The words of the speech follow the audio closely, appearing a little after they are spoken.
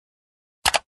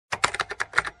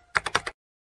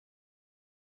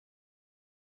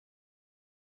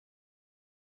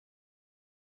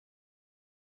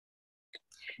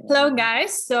Hello,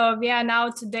 guys. So we are now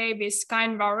today with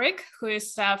Kain Warwick, who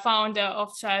is founder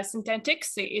of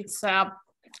Synthetix. It's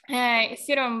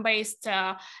Ethereum-based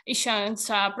issuance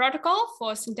protocol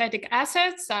for synthetic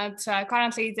assets, and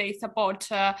currently they support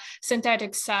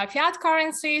Synthetix fiat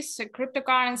currencies,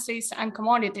 cryptocurrencies, and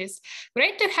commodities.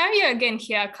 Great to have you again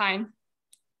here, Kain.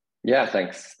 Yeah,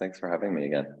 thanks. Thanks for having me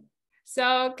again.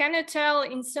 So can you tell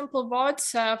in simple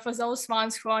words, for those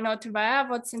ones who are not aware,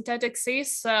 what Synthetix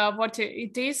is, what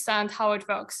it is, and how it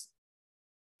works?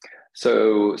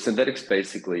 So Synthetix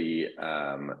basically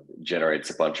generates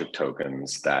a bunch of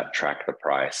tokens that track the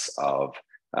price of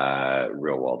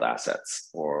real-world assets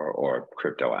or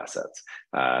crypto assets.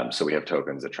 So we have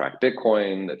tokens that track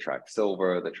Bitcoin, that track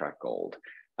silver, that track gold.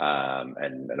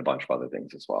 And a bunch of other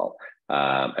things as well.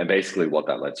 And basically what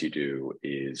that lets you do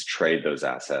is trade those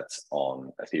assets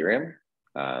on Ethereum,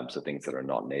 so things that are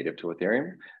not native to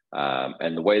Ethereum.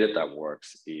 And the way that that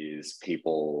works is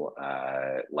people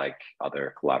like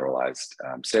other collateralized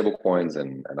stablecoins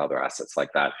and other assets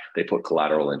like that, they put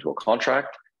collateral into a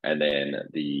contract, and then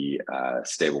the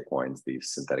stable coins,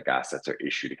 these synthetic assets, are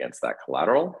issued against that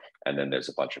collateral. And then there's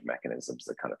a bunch of mechanisms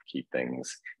that kind of keep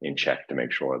things in check to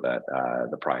make sure that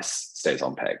the price stays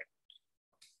on peg.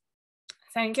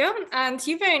 Thank you. And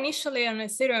you were initially on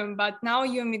Ethereum, but now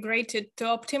you migrated to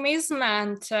Optimism.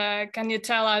 And can you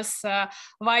tell us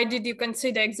why did you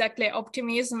consider exactly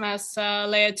Optimism as a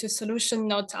layer 2 solution,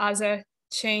 not other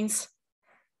chains?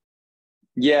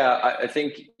 Yeah, I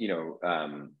think,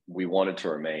 we wanted to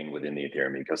remain within the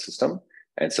Ethereum ecosystem.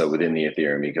 And so within the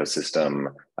Ethereum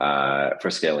ecosystem,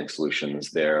 for scaling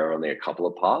solutions, there are only a couple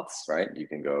of paths, right? You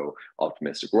can go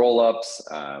optimistic rollups,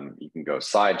 you can go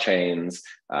side chains,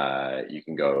 you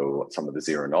can go some of the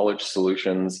zero knowledge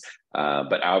solutions.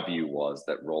 But our view was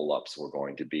that rollups were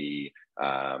going to be,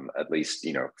 at least,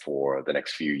 for the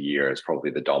next few years,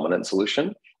 probably the dominant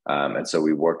solution. And so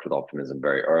we worked with Optimism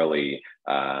very early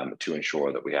to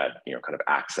ensure that we had, kind of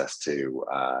access to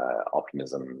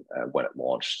Optimism when it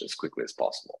launched as quickly as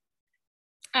possible.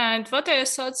 And what are your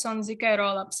thoughts on ZK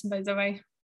rollups, by the way?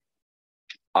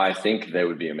 I think they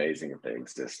would be amazing if they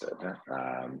existed,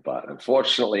 but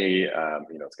unfortunately,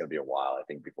 it's going to be a while, I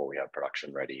think, before we have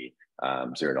production-ready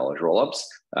zero-knowledge rollups.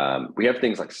 We have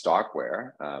things like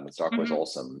Starkware, and Starkware is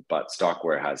awesome, but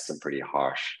Starkware has some pretty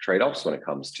harsh trade-offs when it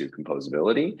comes to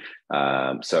composability.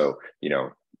 So,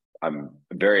 I'm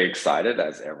very excited,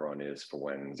 as everyone is, for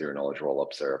when zero-knowledge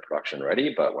rollups are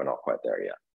production-ready, but we're not quite there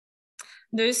yet.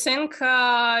 Do you think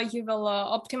you will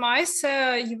optimize,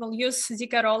 you will use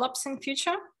ZK rollups in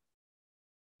future?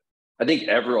 I think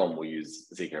everyone will use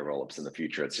ZK rollups in the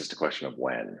future. It's just a question of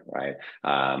when, right?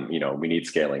 We need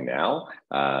scaling now.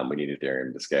 We need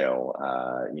Ethereum to scale,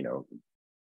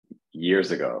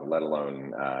 years ago, let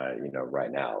alone,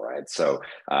 right now, right? So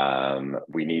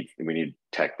we need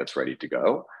tech that's ready to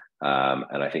go.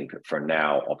 And I think for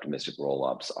now, optimistic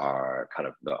rollups are kind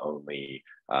of the only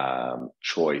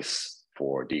choice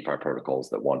for DeFi protocols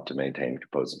that want to maintain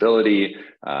composability,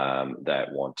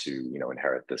 that want to,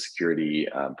 inherit the security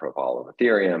profile of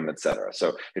Ethereum, et cetera.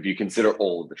 So if you consider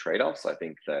all of the trade-offs, I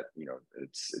think that,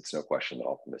 it's no question that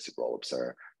optimistic rollups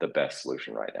are the best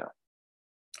solution right now.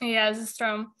 Yeah, that's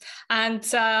true. And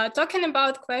talking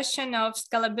about question of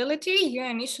scalability, you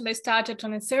initially started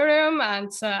on Ethereum,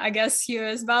 and I guess you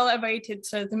as well awaited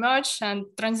the merge and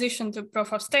transition to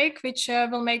proof of stake, which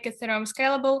will make Ethereum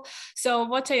scalable. So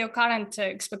what are your current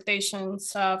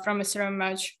expectations from Ethereum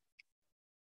merge?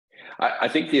 I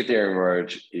think the Ethereum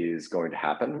merge is going to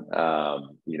happen.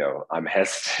 I'm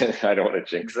hesitant. I don't want to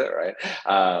jinx it, right?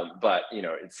 But,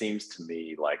 it seems to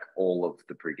me like all of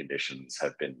the preconditions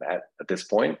have been met at this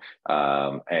point.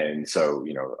 And so,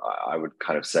 I would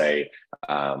kind of say,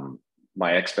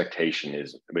 my expectation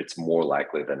is it's more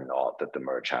likely than not that the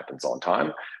merge happens on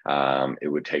time. It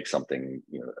would take something,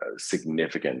 a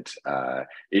significant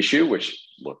issue, which,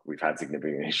 look, we've had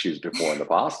significant issues before in the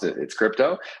past. It's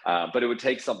crypto, but it would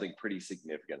take something pretty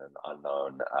significant and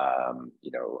unknown,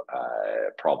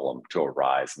 problem to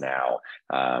arise now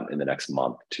in the next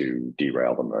month to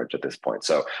derail the merge at this point.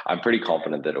 So I'm pretty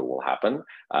confident that it will happen.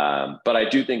 But I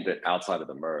do think that outside of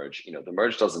the merge, the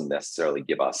merge doesn't necessarily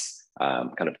give us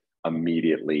kind of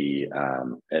immediately,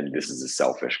 and this is a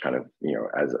selfish kind of,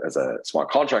 as a smart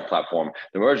contract platform,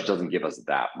 the merge doesn't give us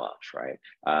that much, right?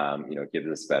 It gives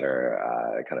us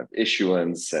better kind of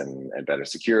issuance and better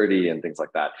security and things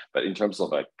like that. But in terms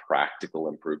of like practical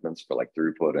improvements for like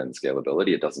throughput and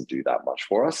scalability, it doesn't do that much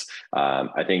for us.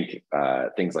 I think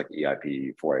things like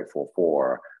EIP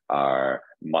 4844 are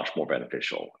much more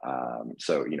beneficial.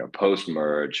 So,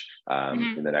 post-merge,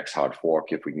 in the next hard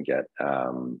fork, if we can get,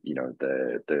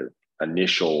 the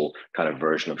initial kind of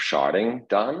version of sharding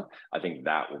done, I think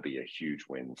that will be a huge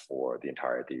win for the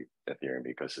entire Ethereum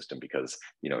ecosystem, because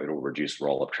it'll reduce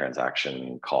roll-up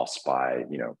transaction costs by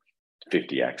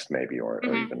 50x maybe, or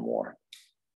even more.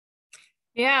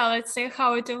 Yeah, let's see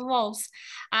how it evolves.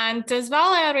 And as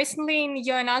well, recently in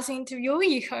your another interview,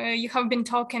 you have been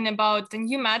talking about the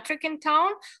new metric in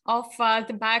town of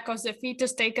the back of the fee to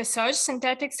staker surge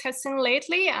Synthetix has seen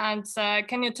lately. And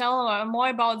can you tell more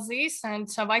about this, and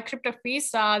why crypto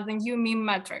fees are the new meme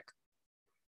metric?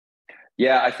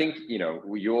 Yeah, I think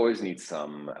you always need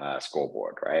some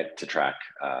scoreboard, right, to track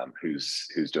who's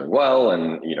doing well,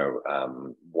 and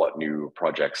what new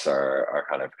projects are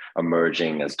kind of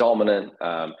emerging as dominant.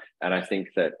 And I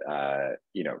think that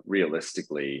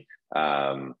realistically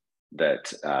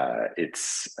that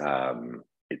it's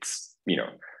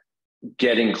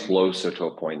getting closer to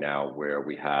a point now where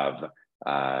we have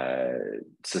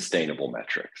sustainable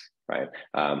metrics. Right.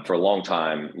 For a long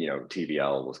time,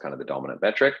 TVL was kind of the dominant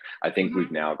metric. I think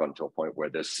we've now gotten to a point where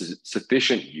there's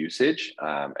sufficient usage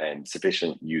and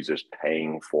sufficient users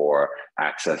paying for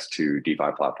access to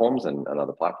DeFi platforms and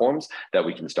other platforms that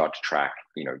we can start to track,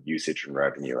 usage and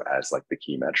revenue as like the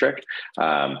key metric.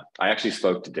 I actually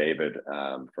spoke to David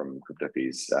from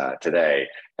CryptoFees today,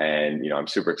 and I'm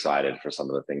super excited for some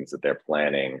of the things that they're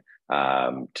planning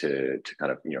to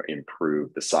kind of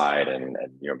improve the site and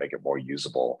make it more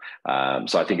usable.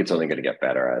 So I think it's only going to get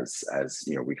better as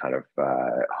we kind of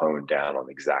hone down on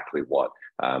exactly what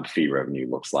fee revenue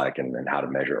looks like and how to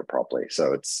measure it properly.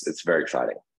 So it's very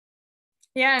exciting.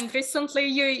 Yeah, and recently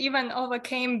you even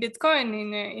overcame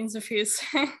Bitcoin in the fees.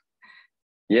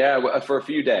 Yeah, for a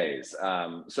few days.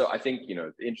 So I think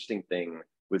the interesting thing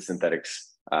with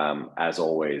Synthetix, as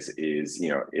always, is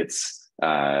it's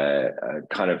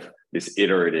kind of this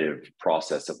iterative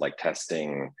process of like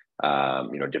testing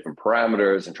different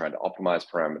parameters and trying to optimize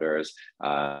parameters.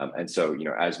 And so,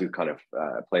 as we've kind of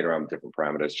played around with different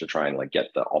parameters to try and like get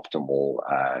the optimal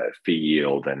fee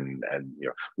yield and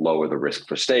lower the risk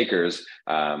for stakers,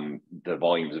 the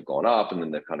volumes have gone up and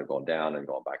then they've kind of gone down and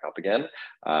gone back up again.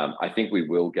 I think we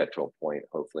will get to a point,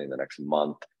 hopefully in the next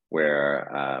month,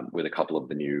 where with a couple of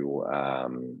the new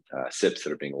SIPs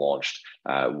that are being launched,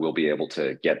 we'll be able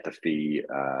to get the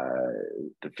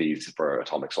fees for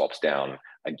atomic swaps down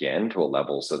again to a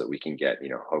level so that we can get,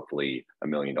 hopefully $1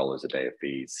 million a day of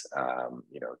fees,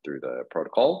 through the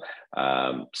protocol.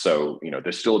 So,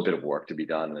 there's still a bit of work to be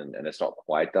done, and it's not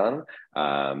quite done,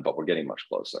 but we're getting much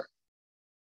closer.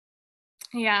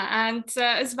 Yeah, and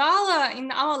as well,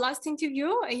 in our last interview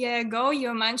a year ago,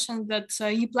 you mentioned that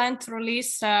you plan to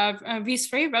release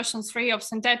V3, version 3 of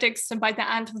Synthetix by the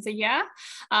end of the year,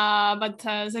 but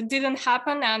that didn't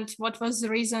happen. And what was the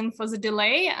reason for the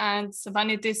delay, and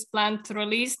when it is planned to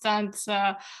release, and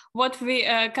what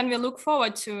can we look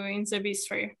forward to in the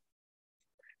V3?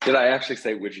 Did I actually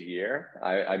say which year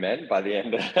I meant by the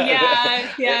end?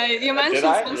 Yeah, you mentioned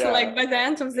something like by the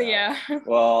end of the year.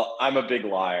 Well, I'm a big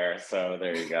liar, so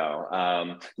there you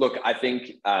go. Look, I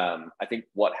think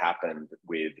what happened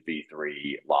with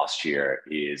V3 last year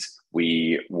is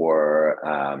we'd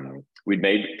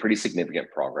made pretty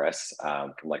significant progress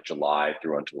from like July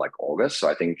through until like August. So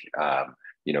I think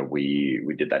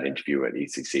we did that interview at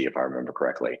ECC, if I remember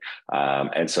correctly.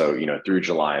 And so, through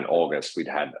July and August, we'd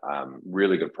had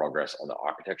really good progress on the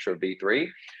architecture of V3.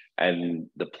 And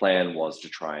the plan was to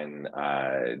try and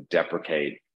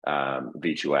deprecate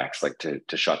V2X, like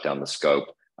to shut down the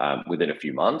scope within a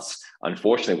few months.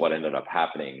 Unfortunately, what ended up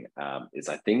happening is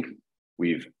I think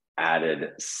we've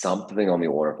added something on the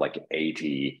order of like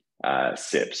 80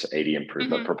 SIPs, 80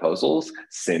 improvement proposals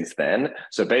since then.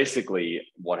 So basically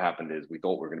what happened is we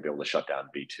thought we were going to be able to shut down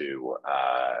V2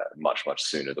 much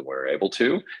sooner than we were able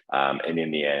to. And in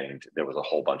the end, there was a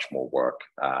whole bunch more work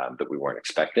that we weren't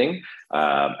expecting.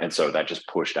 And so that just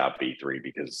pushed out V3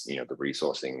 because, the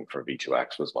resourcing for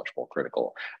V2X was much more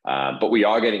critical. But we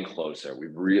are getting closer.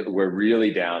 We're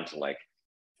really down to like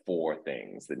 4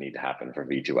 things that need to happen for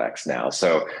V2X now.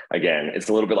 So again, it's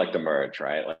a little bit like the merge,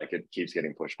 right? Like it keeps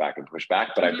getting pushed back,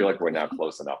 but I feel like we're now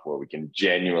close enough where we can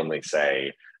genuinely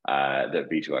say that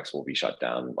V2X will be shut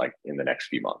down like in the next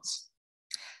few months.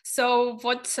 So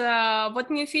what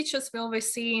new features will we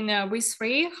see in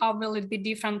V3? How will it be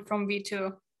different from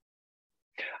V2?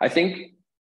 I think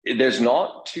there's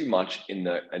not too much in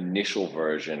the initial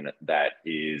version that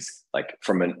is like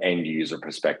from an end user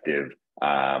perspective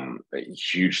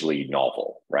hugely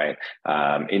novel, right?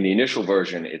 In the initial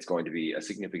version, it's going to be a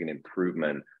significant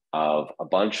improvement of a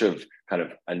bunch of kind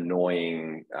of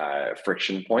annoying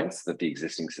friction points that the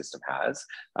existing system has.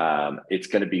 It's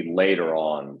going to be later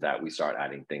on that we start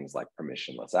adding things like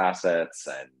permissionless assets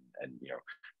and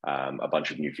a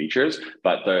bunch of new features.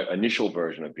 But the initial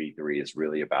version of V3 is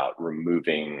really about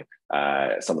removing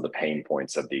some of the pain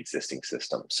points of the existing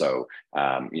system. So,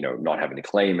 not having to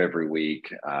claim every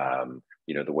week,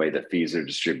 the way that fees are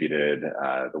distributed,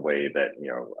 the way that,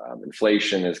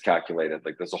 inflation is calculated.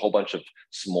 Like there's a whole bunch of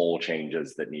small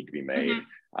changes that need to be made.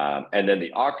 And then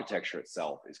the architecture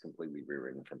itself is completely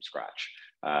rewritten from scratch,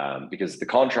 because the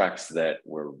contracts that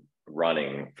we're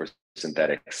running for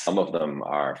Synthetix, some of them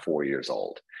are 4 years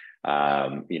old.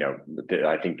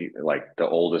 I think like the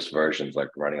oldest versions, like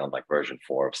running on like version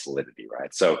 4 of Solidity,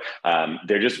 right? So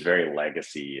they're just very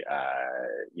legacy,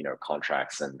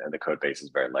 contracts, and the code base is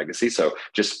very legacy. So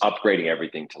just upgrading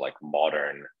everything to like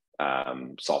modern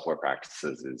software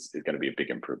practices is going to be a big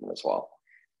improvement as well.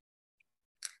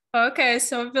 Okay,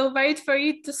 so we'll wait for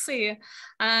you to see.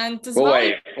 And we'll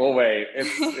wait.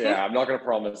 I'm not going to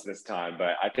promise this time,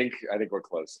 but I think we're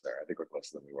closer. I think we're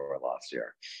closer than we were last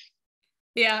year.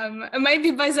 Yeah,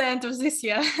 maybe by the end of this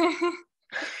year.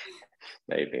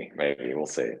 maybe we'll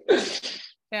see.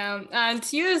 Yeah,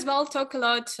 and you as well talk a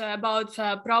lot about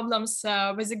problems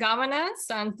with the governance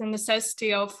and the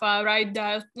necessity of right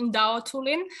DAO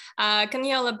tooling. Can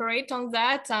you elaborate on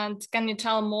that? And can you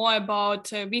tell more about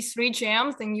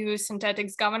V3GM, the new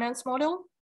Synthetix governance model?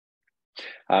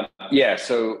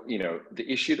 So, the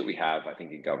issue that we have, I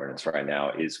think, in governance right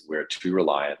now is we're too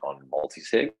reliant on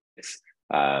multi-sigs,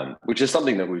 which is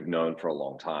something that we've known for a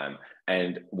long time.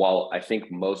 And while I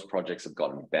think most projects have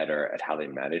gotten better at how they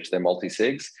manage their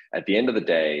multi-sigs, at the end of the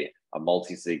day, a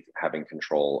multi-sig having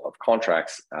control of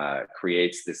contracts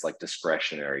creates this like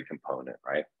discretionary component,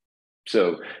 right?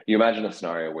 So you imagine a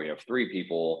scenario where you have 3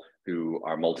 people who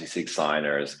are multi-sig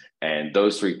signers, and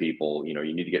those 3 people,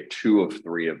 you need to get 2 of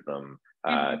 3 of them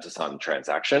to sign the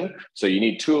transaction. So you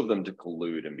need 2 of them to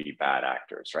collude and be bad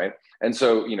actors, right? And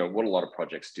so, what a lot of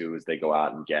projects do is they go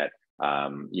out and get,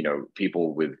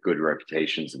 people with good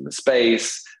reputations in the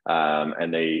space,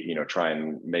 and they, try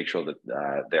and make sure that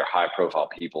they're high-profile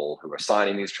people who are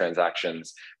signing these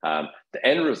transactions. The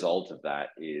end result of that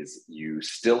is you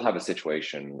still have a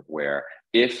situation where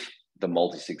if the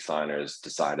multi-sig signers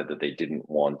decided that they didn't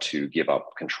want to give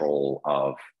up control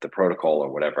of the protocol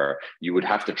or whatever, you would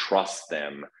have to trust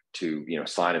them to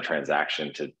sign a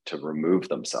transaction to remove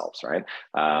themselves, right?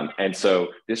 And so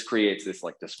this creates this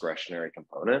like discretionary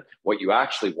component. What you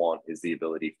actually want is the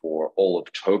ability for all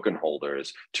of token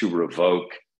holders to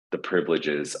revoke the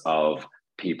privileges of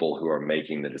people who are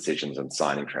making the decisions and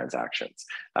signing transactions.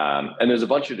 And there's a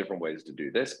bunch of different ways to do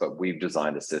this, but we've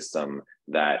designed a system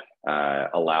that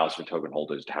allows for token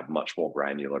holders to have much more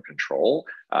granular control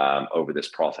over this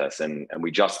process. And we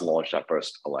just launched our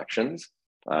first elections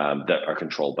that are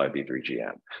controlled by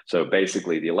V3GM. So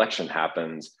basically the election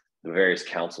happens, the various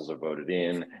councils are voted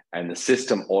in, and the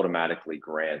system automatically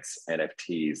grants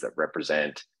NFTs that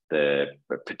represent the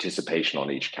participation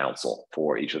on each council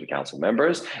for each of the council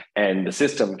members, and the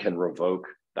system can revoke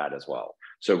that as well.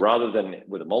 So rather than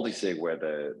with a multi-sig where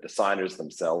the signers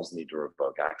themselves need to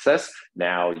revoke access,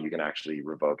 now you can actually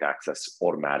revoke access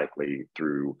automatically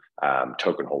through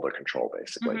token holder control,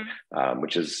 basically,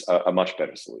 which is a much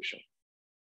better solution.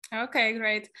 Okay,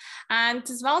 great. And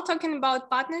as well, talking about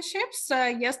partnerships,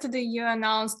 yesterday you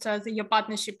announced your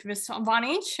partnership with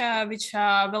 1inch, which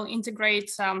will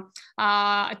integrate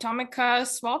atomic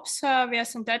swaps via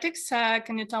Synthetix.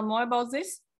 Can you tell more about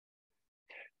this?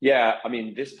 Yeah, I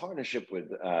mean, this partnership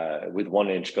with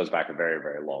 1inch goes back a very,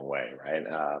 very long way,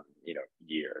 right?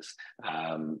 Years.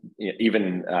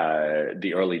 Even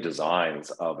the early designs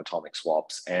of atomic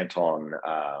swaps, Anton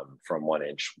from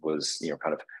 1inch was,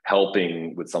 kind of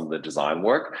helping with some of the design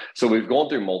work. So we've gone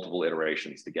through multiple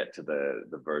iterations to get to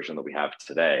the version that we have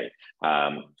today.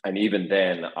 And even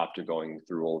then, after going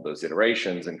through all of those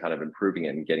iterations and kind of improving it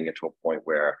and getting it to a point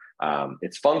where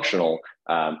it's functional,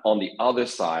 on the other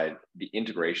side, the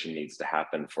integration needs to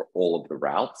happen for all of the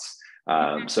routes.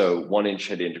 So 1inch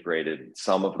had integrated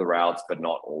some of the routes, but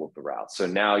not all of the routes. So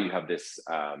now you have this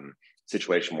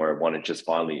situation where 1inch has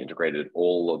finally integrated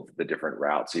all of the different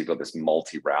routes. So you've got this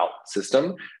multi-route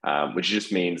system, which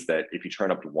just means that if you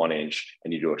turn up to 1inch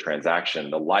and you do a transaction,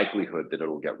 the likelihood that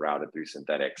it'll get routed through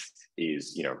Synthetix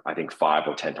is, I think 5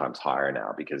 or 10 times higher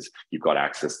now, because you've got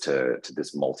access to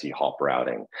this multi-hop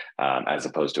routing, as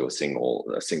opposed to a single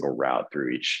route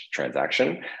through each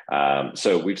transaction.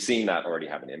 So we've seen that already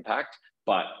have an impact.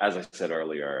 But as I said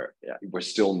earlier, we're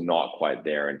still not quite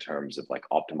there in terms of like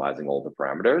optimizing all the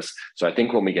parameters. So I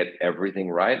think when we get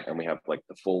everything right and we have like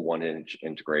the full 1inch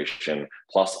integration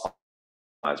plus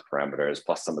parameters,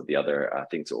 plus some of the other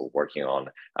things that we're working on,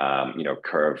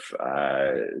 curve,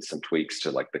 some tweaks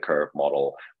to like the curve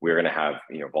model, we're going to have,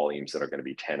 volumes that are going to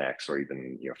be 10x or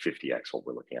even, 50x what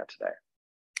we're looking at today.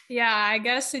 Yeah, I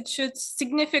guess it should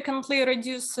significantly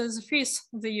reduce the fees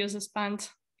the user spend.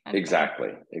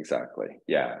 Exactly.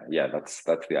 Yeah. That's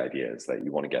the idea, is that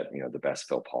you want to get the best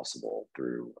fill possible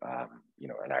through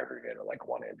an aggregator like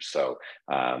 1inch. So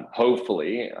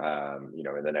hopefully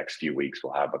in the next few weeks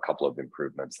we'll have a couple of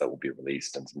improvements that will be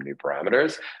released and some new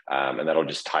parameters, and that'll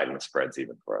just tighten the spreads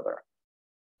even further.